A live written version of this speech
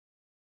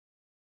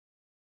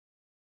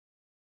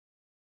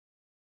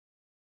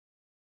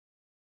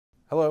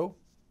Hello,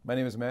 my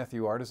name is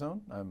Matthew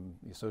Ardizzone. I'm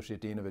the Associate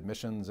Dean of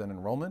Admissions and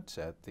Enrollment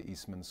at the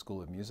Eastman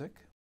School of Music.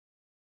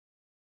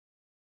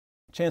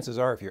 Chances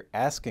are, if you're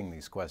asking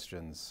these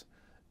questions,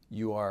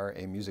 you are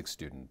a music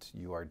student.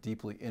 You are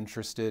deeply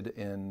interested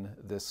in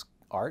this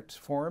art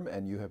form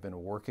and you have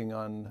been working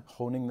on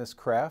honing this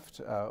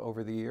craft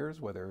over the years,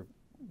 whether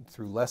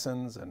through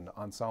lessons and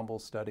ensemble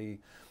study,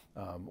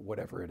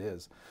 whatever it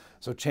is.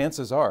 So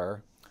chances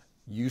are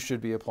you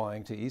should be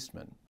applying to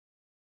Eastman.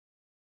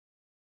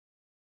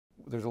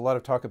 There's a lot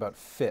of talk about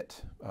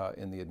fit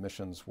in the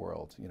admissions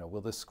world. You know,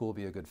 will this school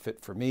be a good fit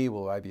for me?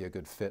 Will I be a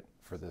good fit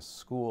for this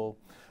school?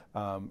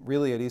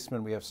 Really, at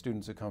Eastman, we have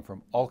students who come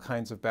from all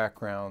kinds of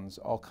backgrounds,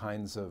 all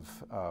kinds of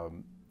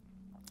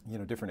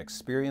different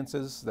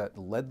experiences that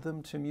led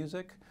them to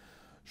music.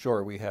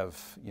 Sure, we have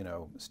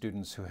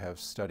students who have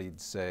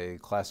studied, say,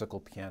 classical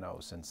piano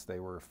since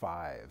they were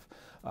 5,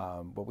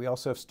 but we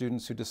also have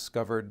students who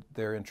discovered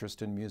their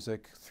interest in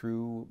music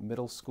through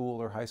middle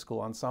school or high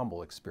school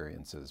ensemble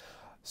experiences.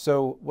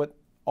 So what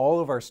all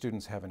of our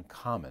students have in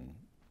common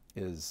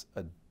is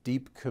a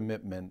deep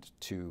commitment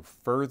to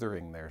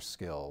furthering their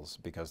skills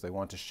because they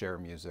want to share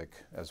music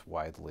as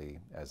widely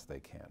as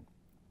they can.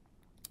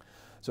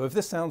 So if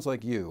this sounds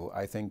like you,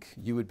 I think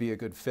you would be a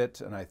good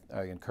fit, and I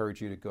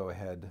encourage you to go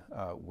ahead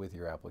with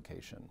your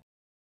application.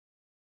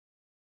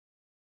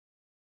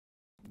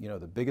 You know,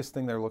 the biggest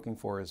thing they're looking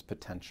for is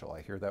potential.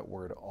 I hear that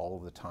word all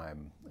the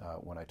time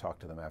when I talk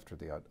to them after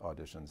the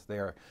auditions. They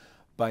are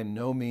by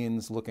no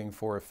means looking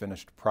for a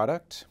finished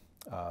product.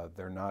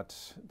 They're not,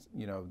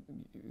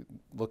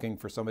 looking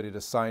for somebody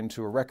to sign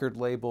to a record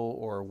label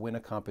or win a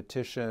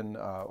competition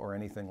or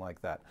anything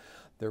like that.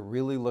 They're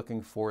really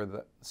looking for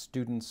the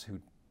students who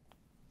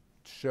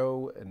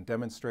show and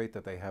demonstrate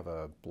that they have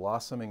a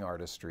blossoming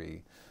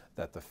artistry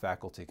that the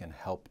faculty can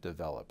help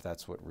develop.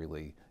 That's what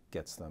really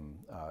gets them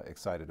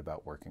excited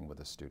about working with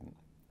a student.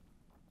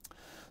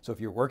 So if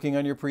you're working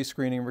on your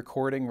pre-screening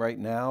recording right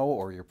now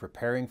or you're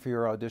preparing for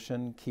your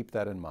audition, keep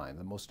that in mind.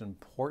 The most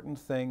important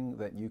thing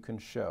that you can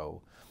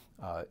show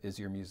is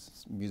your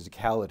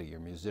musicality, your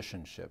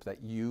musicianship,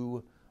 that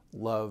you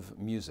love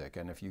music.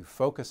 And if you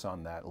focus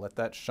on that, let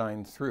that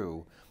shine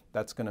through,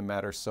 that's going to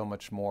matter so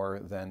much more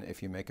than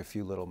if you make a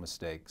few little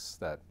mistakes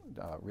that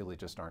really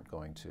just aren't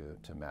going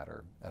to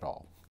matter at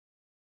all.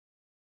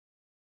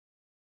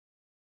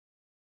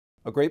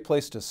 A great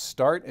place to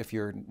start if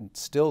you're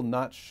still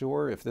not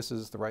sure if this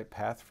is the right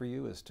path for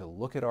you is to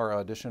look at our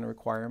audition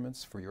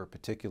requirements for your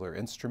particular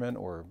instrument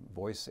or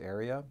voice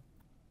area.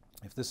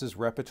 If this is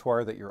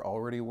repertoire that you're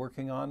already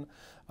working on,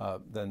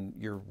 then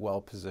you're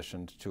well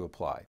positioned to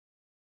apply.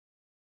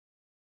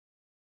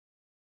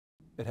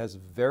 It has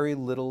very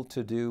little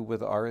to do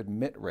with our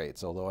admit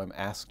rates, although I'm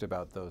asked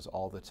about those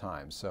all the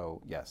time.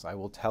 So yes, I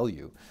will tell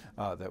you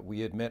that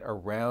we admit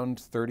around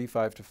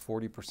 35 to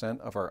 40%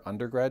 of our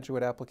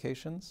undergraduate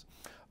applications,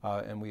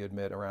 and we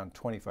admit around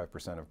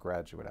 25% of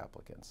graduate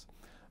applicants.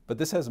 But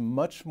this has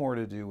much more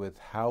to do with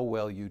how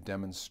well you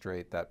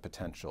demonstrate that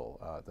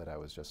potential that I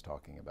was just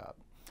talking about.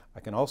 I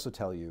can also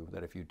tell you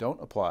that if you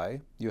don't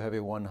apply, you have a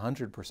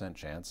 100%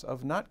 chance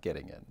of not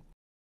getting in.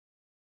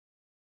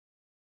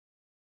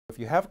 If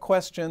you have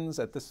questions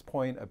at this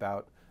point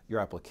about your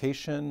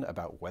application,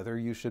 about whether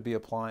you should be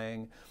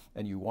applying,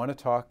 and you want to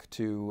talk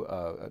to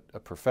a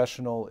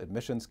professional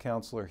admissions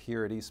counselor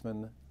here at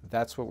Eastman,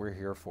 that's what we're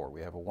here for.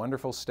 We have a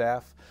wonderful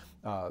staff.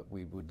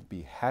 We would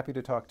be happy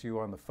to talk to you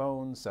on the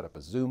phone, set up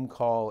a Zoom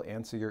call,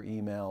 answer your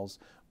emails,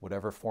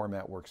 whatever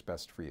format works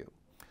best for you.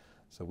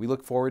 So we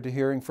look forward to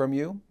hearing from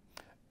you,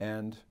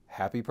 and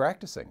happy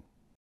practicing.